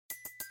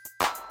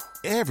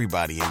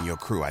Everybody in your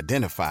crew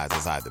identifies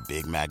as either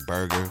Big Mac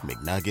Burger,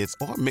 McNuggets,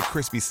 or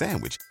McCrispy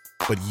Sandwich.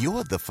 But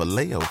you're the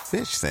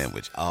Filet-O-Fish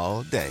Sandwich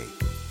all day.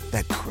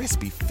 That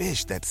crispy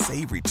fish, that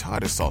savory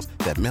tartar sauce,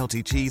 that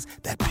melty cheese,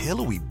 that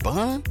pillowy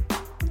bun.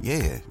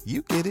 Yeah,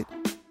 you get it.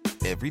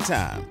 Every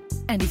time.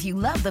 And if you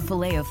love the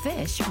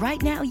Filet-O-Fish, right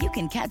now you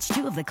can catch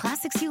two of the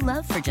classics you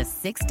love for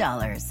just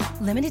 $6.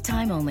 Limited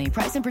time only.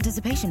 Price and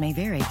participation may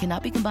vary.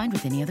 Cannot be combined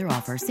with any other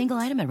offer. Single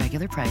item at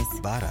regular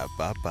price.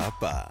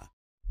 Ba-da-ba-ba-ba.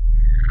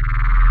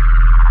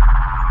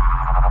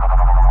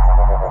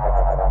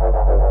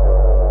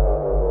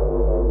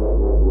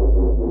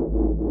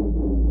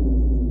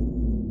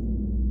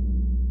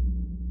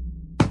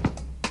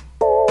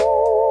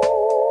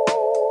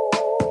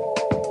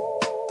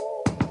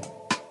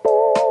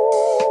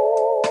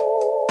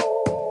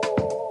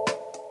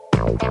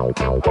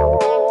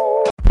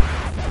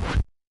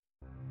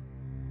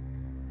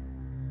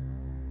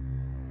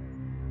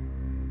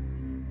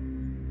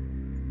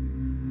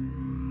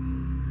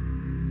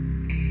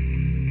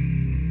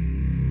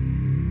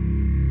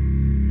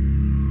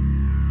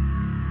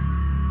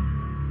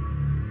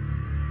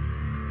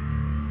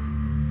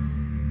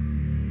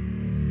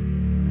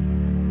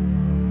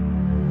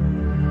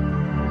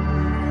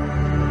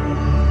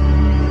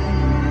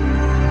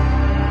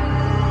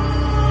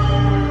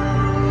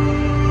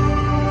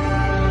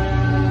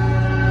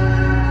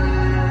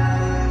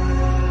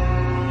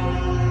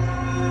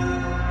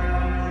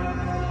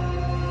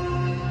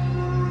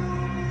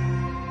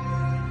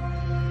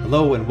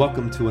 Hello and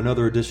welcome to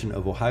another edition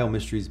of Ohio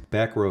Mysteries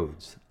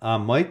Backroads.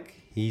 I'm Mike,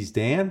 he's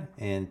Dan,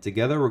 and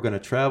together we're going to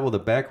travel the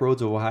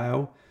backroads of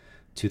Ohio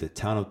to the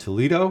town of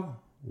Toledo,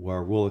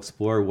 where we'll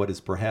explore what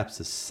is perhaps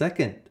the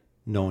second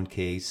known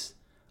case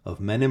of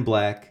men in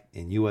black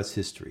in U.S.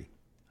 history.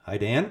 Hi,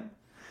 Dan.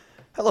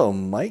 Hello,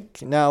 Mike.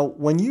 Now,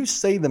 when you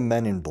say the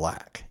men in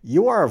black,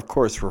 you are, of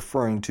course,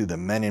 referring to the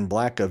men in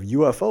black of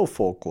UFO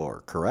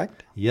folklore,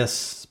 correct?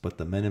 Yes, but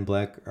the men in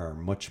black are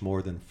much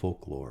more than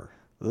folklore.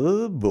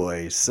 Oh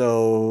boy,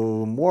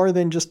 so more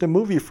than just a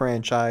movie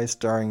franchise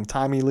starring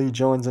Tommy Lee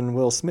Jones and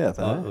Will Smith,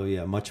 huh? Oh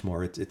yeah, much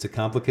more. It's a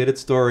complicated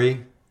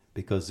story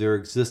because their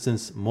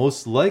existence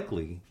most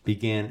likely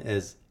began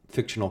as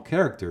fictional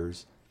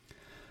characters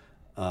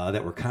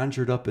that were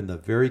conjured up in the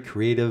very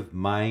creative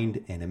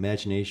mind and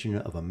imagination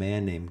of a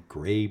man named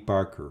Gray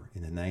Barker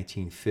in the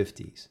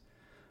 1950s.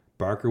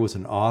 Barker was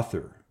an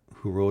author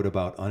who wrote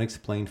about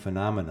unexplained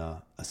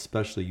phenomena,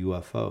 especially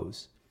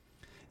UFOs.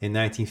 In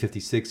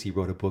 1956, he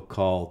wrote a book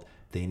called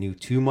They Knew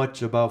Too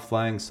Much About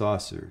Flying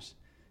Saucers.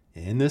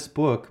 In this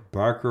book,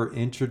 Barker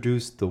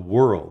introduced the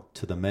world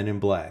to the Men in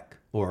Black,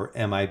 or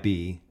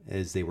MIB,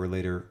 as they were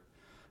later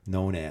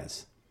known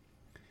as.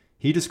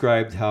 He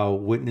described how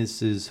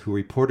witnesses who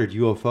reported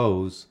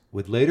UFOs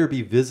would later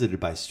be visited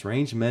by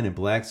strange men in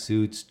black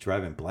suits,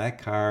 driving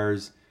black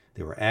cars.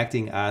 They were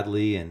acting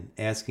oddly and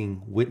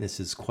asking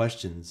witnesses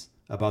questions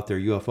about their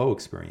UFO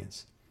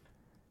experience.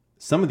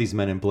 Some of these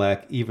men in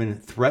black even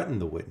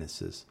threatened the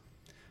witnesses.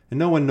 And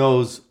no one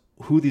knows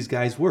who these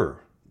guys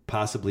were,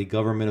 possibly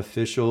government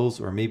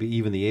officials or maybe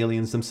even the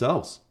aliens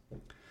themselves.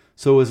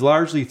 So it was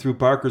largely through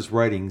Barker's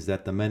writings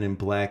that the men in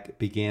black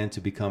began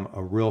to become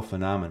a real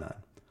phenomenon,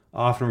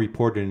 often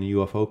reported in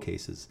UFO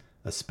cases,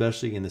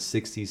 especially in the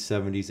 60s,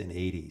 70s, and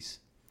 80s.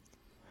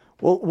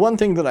 Well, one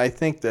thing that I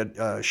think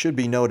that should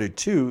be noted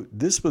too,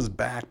 this was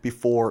back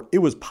before it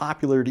was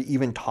popular to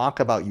even talk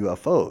about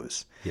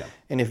UFOs. Yeah.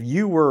 And if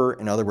you were,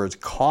 in other words,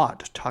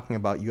 caught talking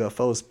about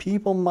UFOs,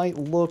 people might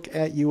look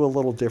at you a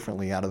little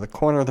differently out of the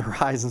corner of their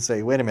eyes and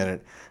say, wait a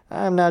minute,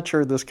 I'm not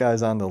sure this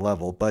guy's on the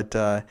level. But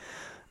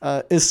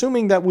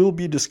assuming that we'll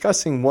be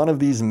discussing one of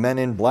these men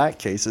in black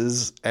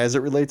cases as it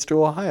relates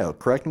to Ohio,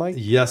 correct, Mike?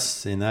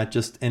 Yes, and not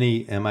just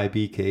any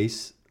MIB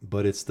case,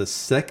 but it's the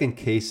second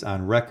case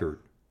on record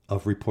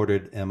of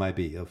reported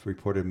MIB, of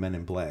reported men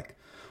in black,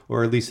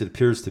 or at least it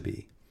appears to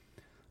be.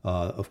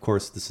 Of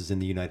course, this is in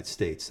the United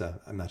States.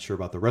 I'm not sure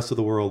about the rest of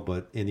the world,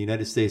 but in the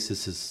United States,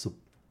 this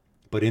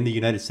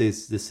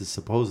is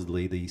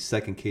supposedly the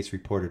second case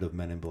reported of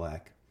men in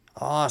black.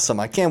 Awesome!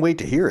 I can't wait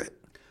to hear it.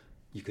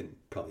 You can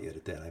probably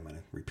edit that. I might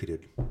have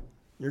repeated.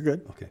 You're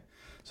good.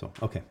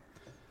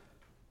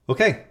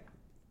 Okay.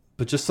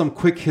 But just some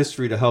quick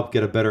history to help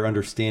get a better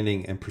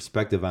understanding and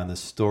perspective on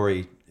this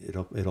story.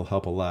 It'll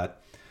help a lot.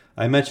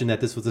 I mentioned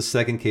that this was the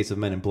second case of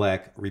Men in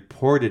Black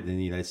reported in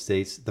the United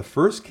States. The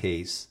first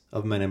case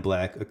of Men in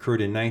Black occurred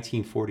in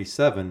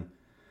 1947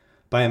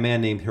 by a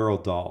man named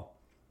Harold Dahl.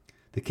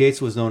 The case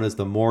was known as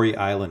the Maury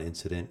Island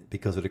Incident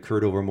because it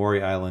occurred over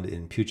Maury Island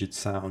in Puget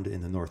Sound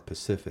in the North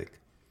Pacific.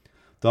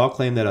 Dahl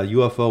claimed that a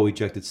UFO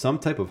ejected some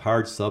type of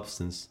hard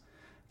substance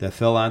that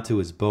fell onto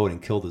his boat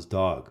and killed his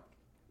dog.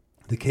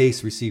 The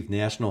case received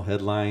national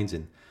headlines,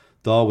 and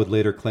Dahl would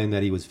later claim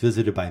that he was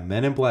visited by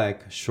Men in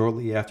Black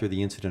shortly after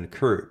the incident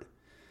occurred.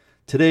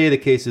 Today, the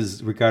case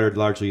is regarded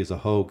largely as a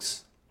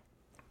hoax,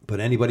 but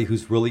anybody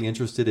who's really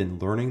interested in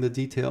learning the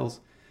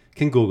details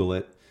can Google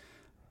it.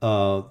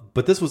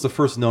 But this was the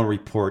first known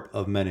report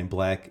of Men in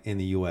Black in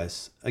the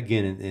U.S.,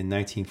 again in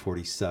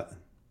 1947.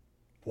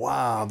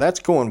 Wow, that's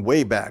going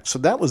way back. So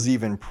that was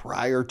even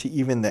prior to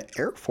even the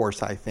Air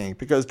Force, I think,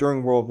 because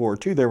during World War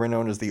II, they were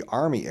known as the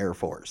Army Air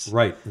Force.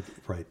 Right,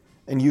 right.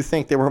 And you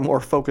think they were more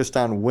focused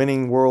on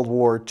winning World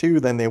War II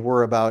than they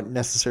were about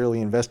necessarily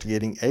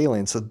investigating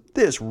aliens. So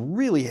this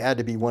really had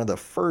to be one of the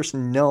first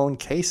known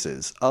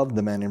cases of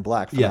the Men in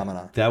Black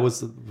phenomenon. Yeah, that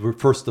was the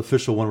first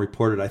official one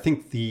reported. I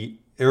think the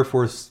Air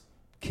Force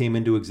came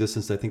into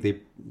existence. I think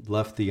they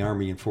left the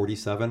Army in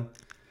 1947.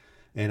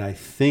 And I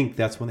think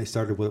that's when they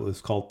started what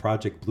was called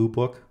Project Blue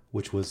Book,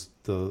 which was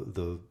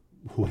the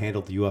who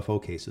handled the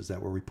UFO cases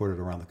that were reported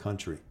around the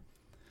country.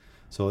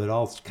 So it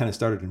all kind of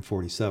started in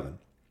 1947.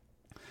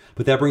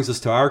 But that brings us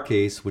to our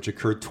case, which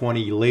occurred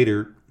 20 years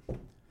later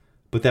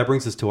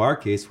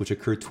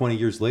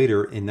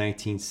in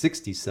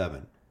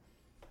 1967.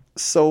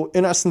 So,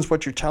 in essence,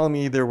 what you're telling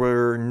me, there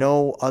were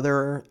no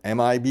other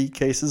MIB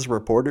cases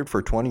reported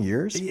for 20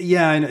 years?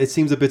 Yeah, and it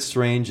seems a bit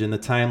strange, and the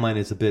timeline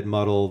is a bit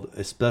muddled,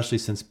 especially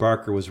since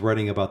Barker was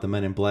writing about the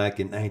Men in Black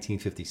in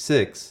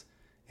 1956,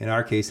 and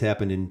our case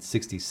happened in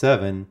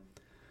 1967,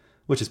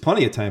 which is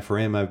plenty of time for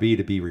MIB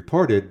to be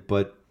reported,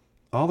 but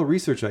all the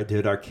research I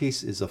did, our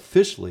case is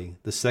officially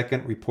the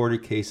second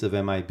reported case of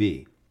MIB.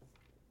 You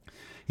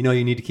know,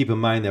 you need to keep in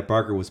mind that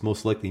Barker was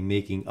most likely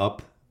making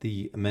up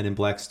the Men in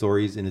Black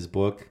stories in his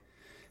book.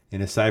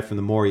 And aside from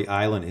the Maury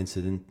Island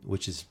incident,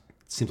 which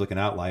seems like an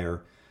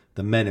outlier,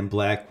 the Men in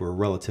Black were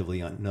relatively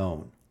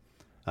unknown.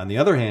 On the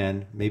other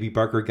hand, maybe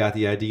Barker got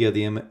the idea of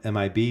the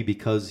MIB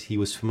because he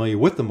was familiar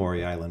with the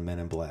Maury Island Men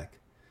in Black.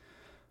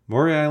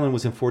 Maury Island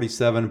was in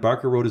 1947,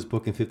 Barker wrote his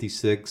book in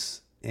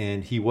 1956,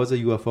 and he was a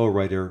UFO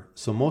writer,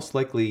 so most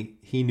likely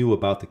he knew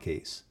about the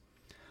case.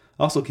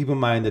 Also keep in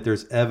mind that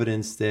there's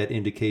evidence that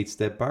indicates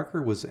that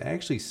Barker was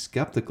actually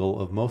skeptical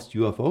of most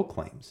UFO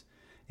claims,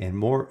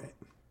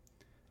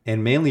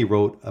 and mainly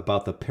wrote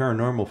about the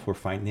paranormal for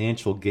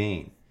financial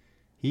gain.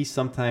 He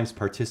sometimes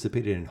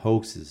participated in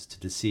hoaxes to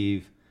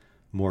deceive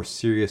more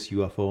serious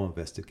UFO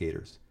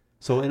investigators.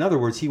 So in other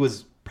words, he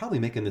was probably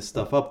making this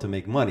stuff up to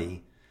make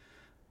money,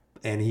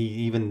 and he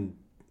even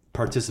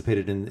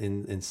participated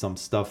in some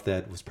stuff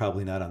that was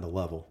probably not on the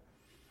level.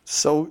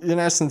 So in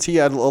essence, he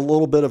had a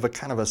little bit of a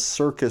kind of a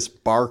circus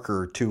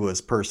Barker to his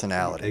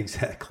personality.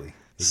 Exactly.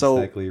 So,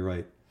 exactly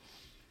right.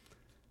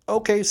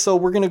 Okay, so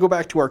we're going to go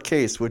back to our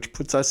case, which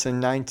puts us in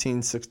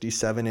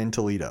 1967 in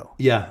Toledo.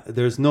 Yeah,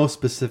 there's no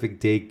specific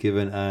date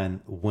given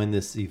on when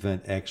this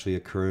event actually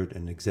occurred,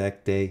 an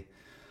exact day.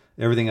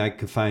 Everything I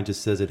could find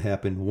just says it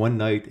happened one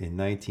night in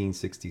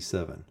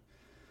 1967.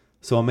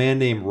 So a man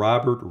named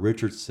Robert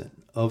Richardson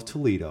of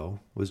Toledo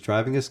was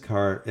driving his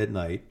car at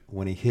night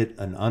when he hit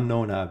an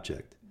unknown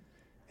object.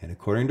 And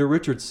according to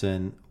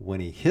Richardson, when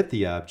he hit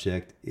the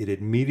object, it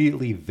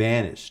immediately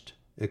vanished,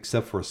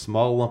 except for a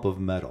small lump of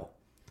metal.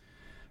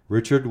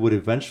 Richardson would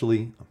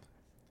eventually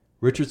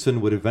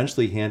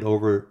hand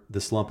over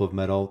this lump of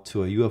metal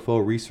to a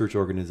UFO research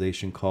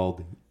organization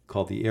called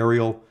the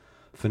Aerial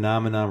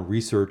Phenomenon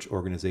Research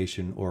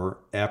Organization, or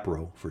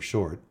APRO for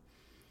short.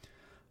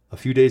 A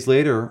few days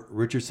later,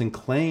 Richardson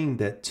claimed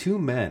that two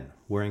men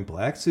wearing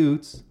black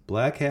suits,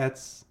 black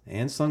hats,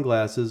 and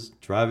sunglasses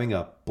driving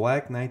a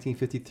black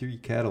 1953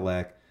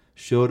 Cadillac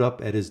showed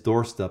up at his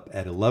doorstep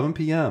at 11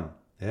 p.m.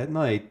 at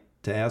night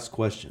to ask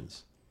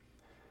questions.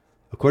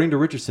 According to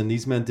Richardson,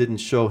 these men didn't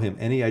show him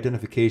any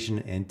identification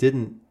and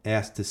didn't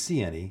ask to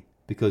see any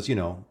because,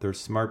 their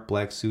smart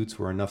black suits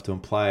were enough to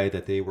imply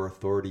that they were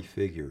authority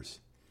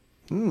figures.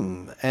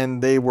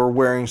 And they were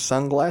wearing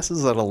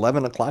sunglasses at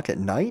 11 o'clock at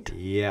night?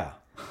 Yeah.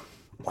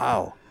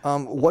 Wow.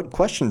 What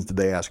questions did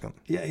they ask him?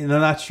 Yeah, I'm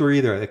not sure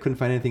either. I couldn't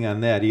find anything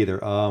on that either.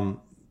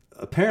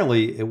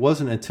 Apparently, it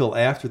wasn't until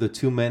after the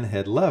two men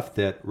had left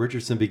that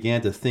Richardson began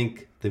to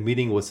think the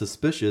meeting was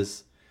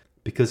suspicious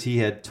because he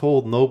had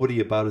told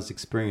nobody about his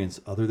experience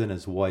other than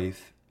his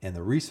wife and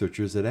the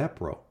researchers at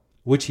APRO,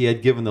 which he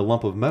had given the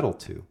lump of metal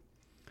to.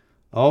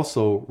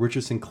 Also,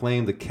 Richardson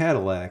claimed the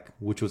Cadillac,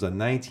 which was a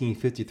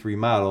 1953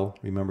 model,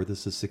 remember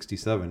this is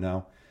 67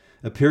 now,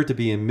 appeared to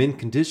be in mint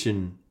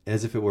condition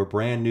as if it were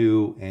brand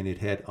new and it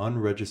had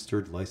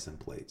unregistered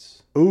license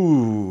plates.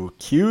 Ooh,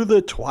 cue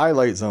the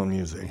Twilight Zone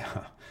music.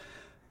 Yeah.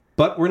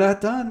 But we're not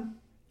done.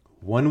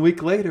 1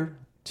 week later,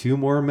 two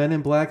more men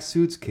in black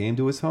suits came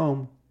to his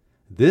home.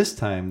 This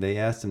time, they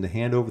asked him to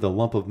hand over the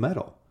lump of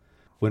metal.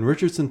 When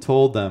Richardson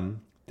told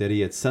them that he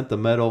had sent the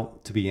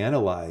metal to be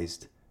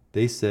analyzed,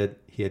 they said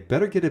he had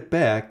better get it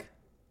back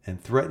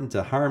and threatened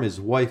to harm his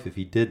wife if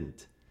he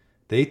didn't.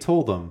 They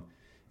told him,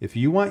 if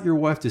you want your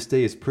wife to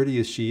stay as pretty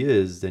as she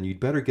is, then you'd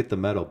better get the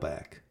metal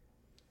back.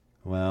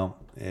 Well,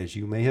 as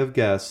you may have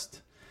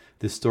guessed,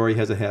 this story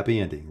has a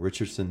happy ending.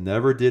 Richardson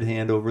never did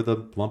hand over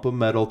the lump of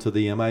metal to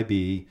the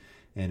MIB,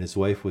 and his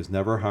wife was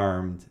never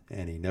harmed,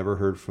 and he never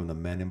heard from the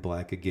Men in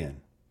Black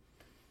again.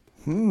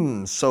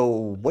 So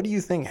what do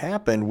you think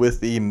happened with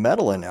the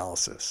metal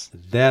analysis?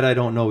 That I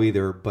don't know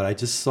either, but I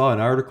just saw an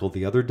article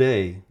the other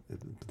day.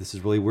 This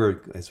is really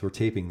weird as we're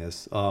taping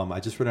this. I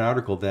just read an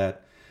article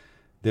that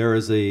there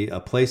is a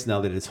place now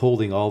that is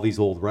holding all these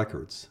old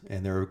records,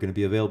 and they're going to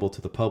be available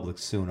to the public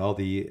soon. All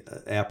the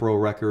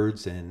APRO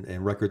records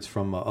and records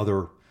from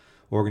other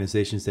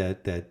organizations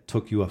that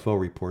took UFO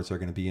reports are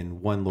going to be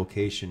in one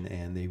location,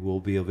 and they will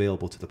be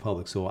available to the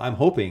public. So I'm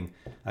hoping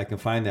I can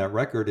find that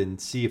record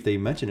and see if they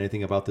mention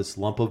anything about this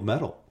lump of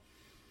metal.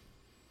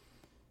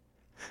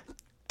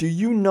 Do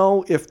you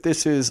know if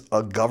this is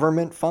a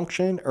government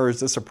function or is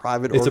this a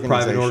private organization? It's a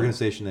private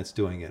organization that's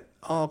doing it.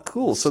 Oh,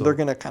 cool. So they're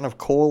going to kind of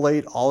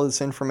collate all this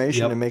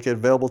information and make it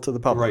available to the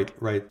public.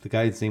 Right. The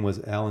guy's name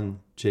was Alan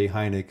J.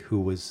 Hynek,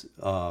 who was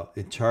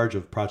in charge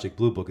of Project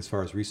Blue Book as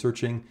far as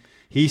researching.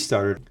 He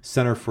started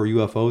Center for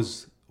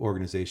UFOs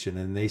organization,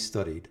 and they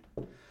studied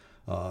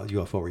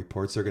UFO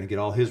reports. They're going to get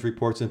all his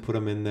reports and put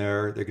them in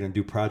there. They're going to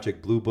do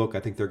Project Blue Book. I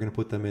think they're going to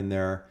put them in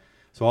there.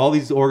 So all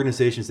these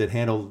organizations that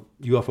handle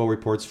UFO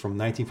reports from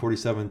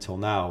 1947 till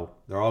now,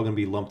 they're all going to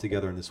be lumped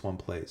together in this one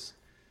place.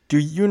 Do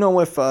you know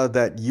if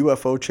that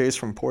UFO chase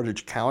from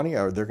Portage County,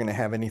 are they going to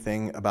have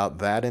anything about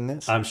that in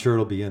this? I'm sure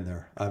it'll be in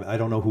there. I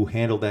don't know who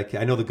handled that.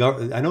 I know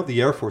the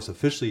Air Force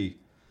officially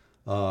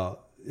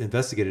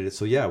investigated it.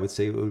 So yeah, I would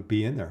say it would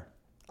be in there.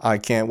 I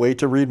can't wait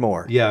to read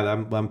more.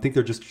 Yeah, I think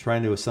they're just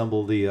trying to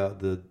assemble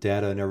the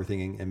data and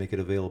everything and make it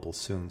available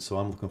soon. So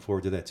I'm looking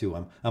forward to that too.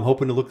 I'm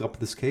hoping to look up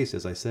this case,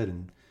 as I said,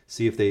 and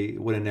see if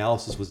what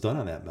analysis was done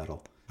on that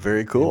metal.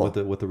 Very cool.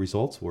 And what the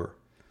results were.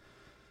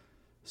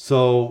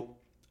 So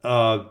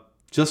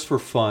just for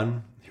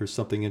fun, here's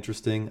something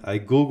interesting. I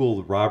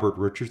Googled Robert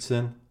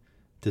Richardson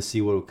to see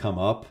what would come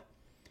up.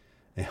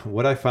 And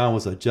what I found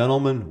was a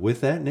gentleman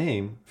with that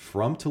name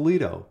from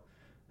Toledo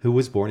who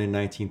was born in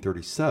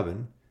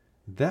 1937.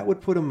 That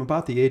would put him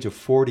about the age of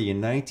 40 in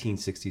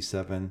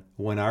 1967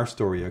 when our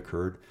story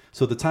occurred.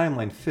 So the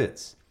timeline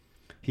fits.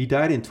 He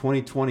died in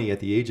 2020 at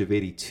the age of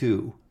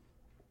 82.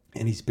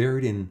 And he's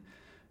buried in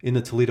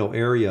the Toledo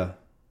area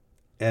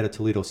at a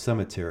Toledo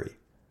cemetery.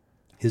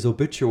 His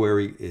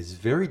obituary is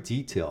very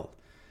detailed,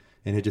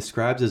 and it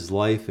describes his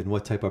life and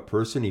what type of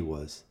person he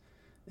was.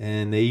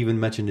 And they even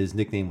mentioned his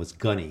nickname was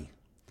Gunny.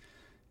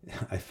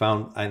 I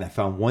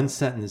found one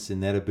sentence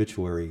in that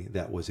obituary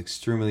that was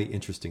extremely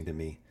interesting to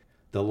me.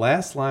 The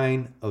last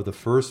line of the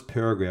first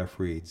paragraph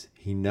reads,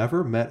 "He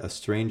never met a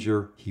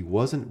stranger he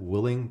wasn't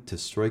willing to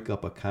strike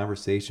up a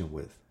conversation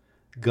with.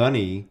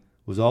 Gunny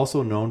was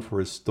also known for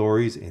his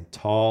stories and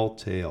tall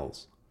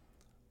tales."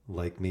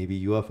 Like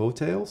maybe UFO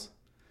tales?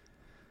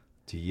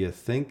 Do you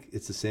think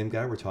it's the same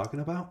guy we're talking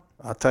about?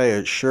 I'll tell you,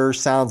 it sure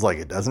sounds like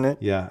it, doesn't it?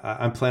 Yeah,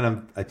 I plan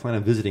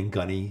on visiting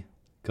Gunny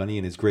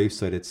and his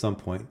gravesite at some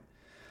point.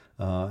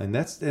 And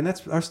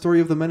that's our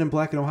story of the Men in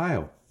Black in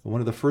Ohio. One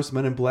of the first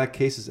Men in Black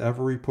cases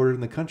ever reported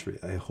in the country.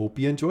 I hope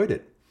you enjoyed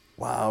it.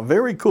 Wow,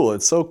 very cool.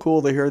 It's so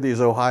cool to hear these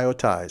Ohio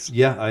ties.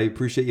 Yeah, I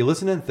appreciate you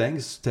listening.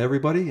 Thanks to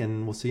everybody,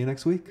 and we'll see you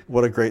next week.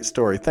 What a great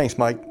story. Thanks,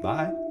 Mike.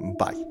 Bye.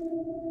 Bye.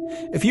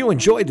 If you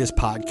enjoyed this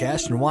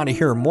podcast and want to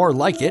hear more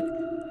like it,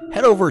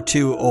 head over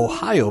to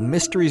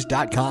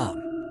ohiomysteries.com.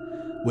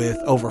 With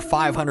over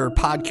 500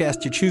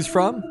 podcasts to choose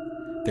from,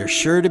 there's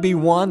sure to be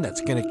one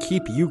that's going to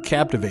keep you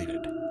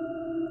captivated.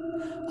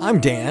 I'm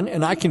Dan,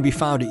 and I can be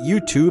found at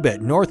YouTube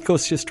at North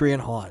Coast History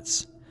and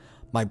Haunts.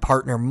 My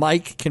partner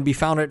Mike can be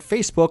found at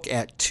Facebook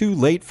at Too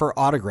Late for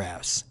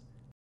Autographs.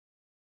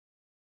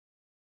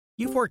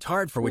 You've worked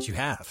hard for what you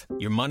have.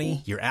 Your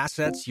money, your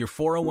assets, your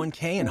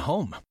 401k, and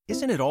home.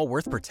 Isn't it all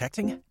worth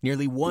protecting?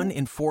 Nearly 1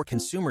 in 4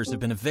 consumers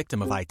have been a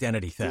victim of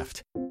identity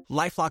theft.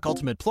 LifeLock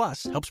Ultimate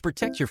Plus helps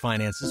protect your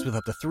finances with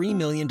up to $3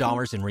 million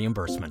in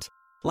reimbursement.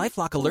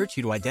 LifeLock alerts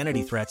you to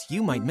identity threats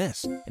you might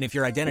miss. And if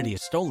your identity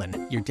is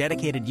stolen, your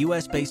dedicated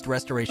U.S.-based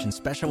restoration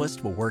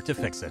specialist will work to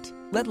fix it.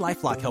 Let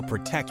LifeLock help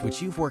protect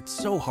what you've worked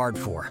so hard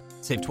for.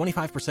 Save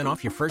 25%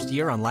 off your first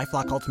year on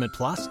LifeLock Ultimate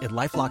Plus at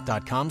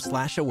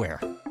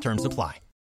LifeLock.com/aware. Terms apply.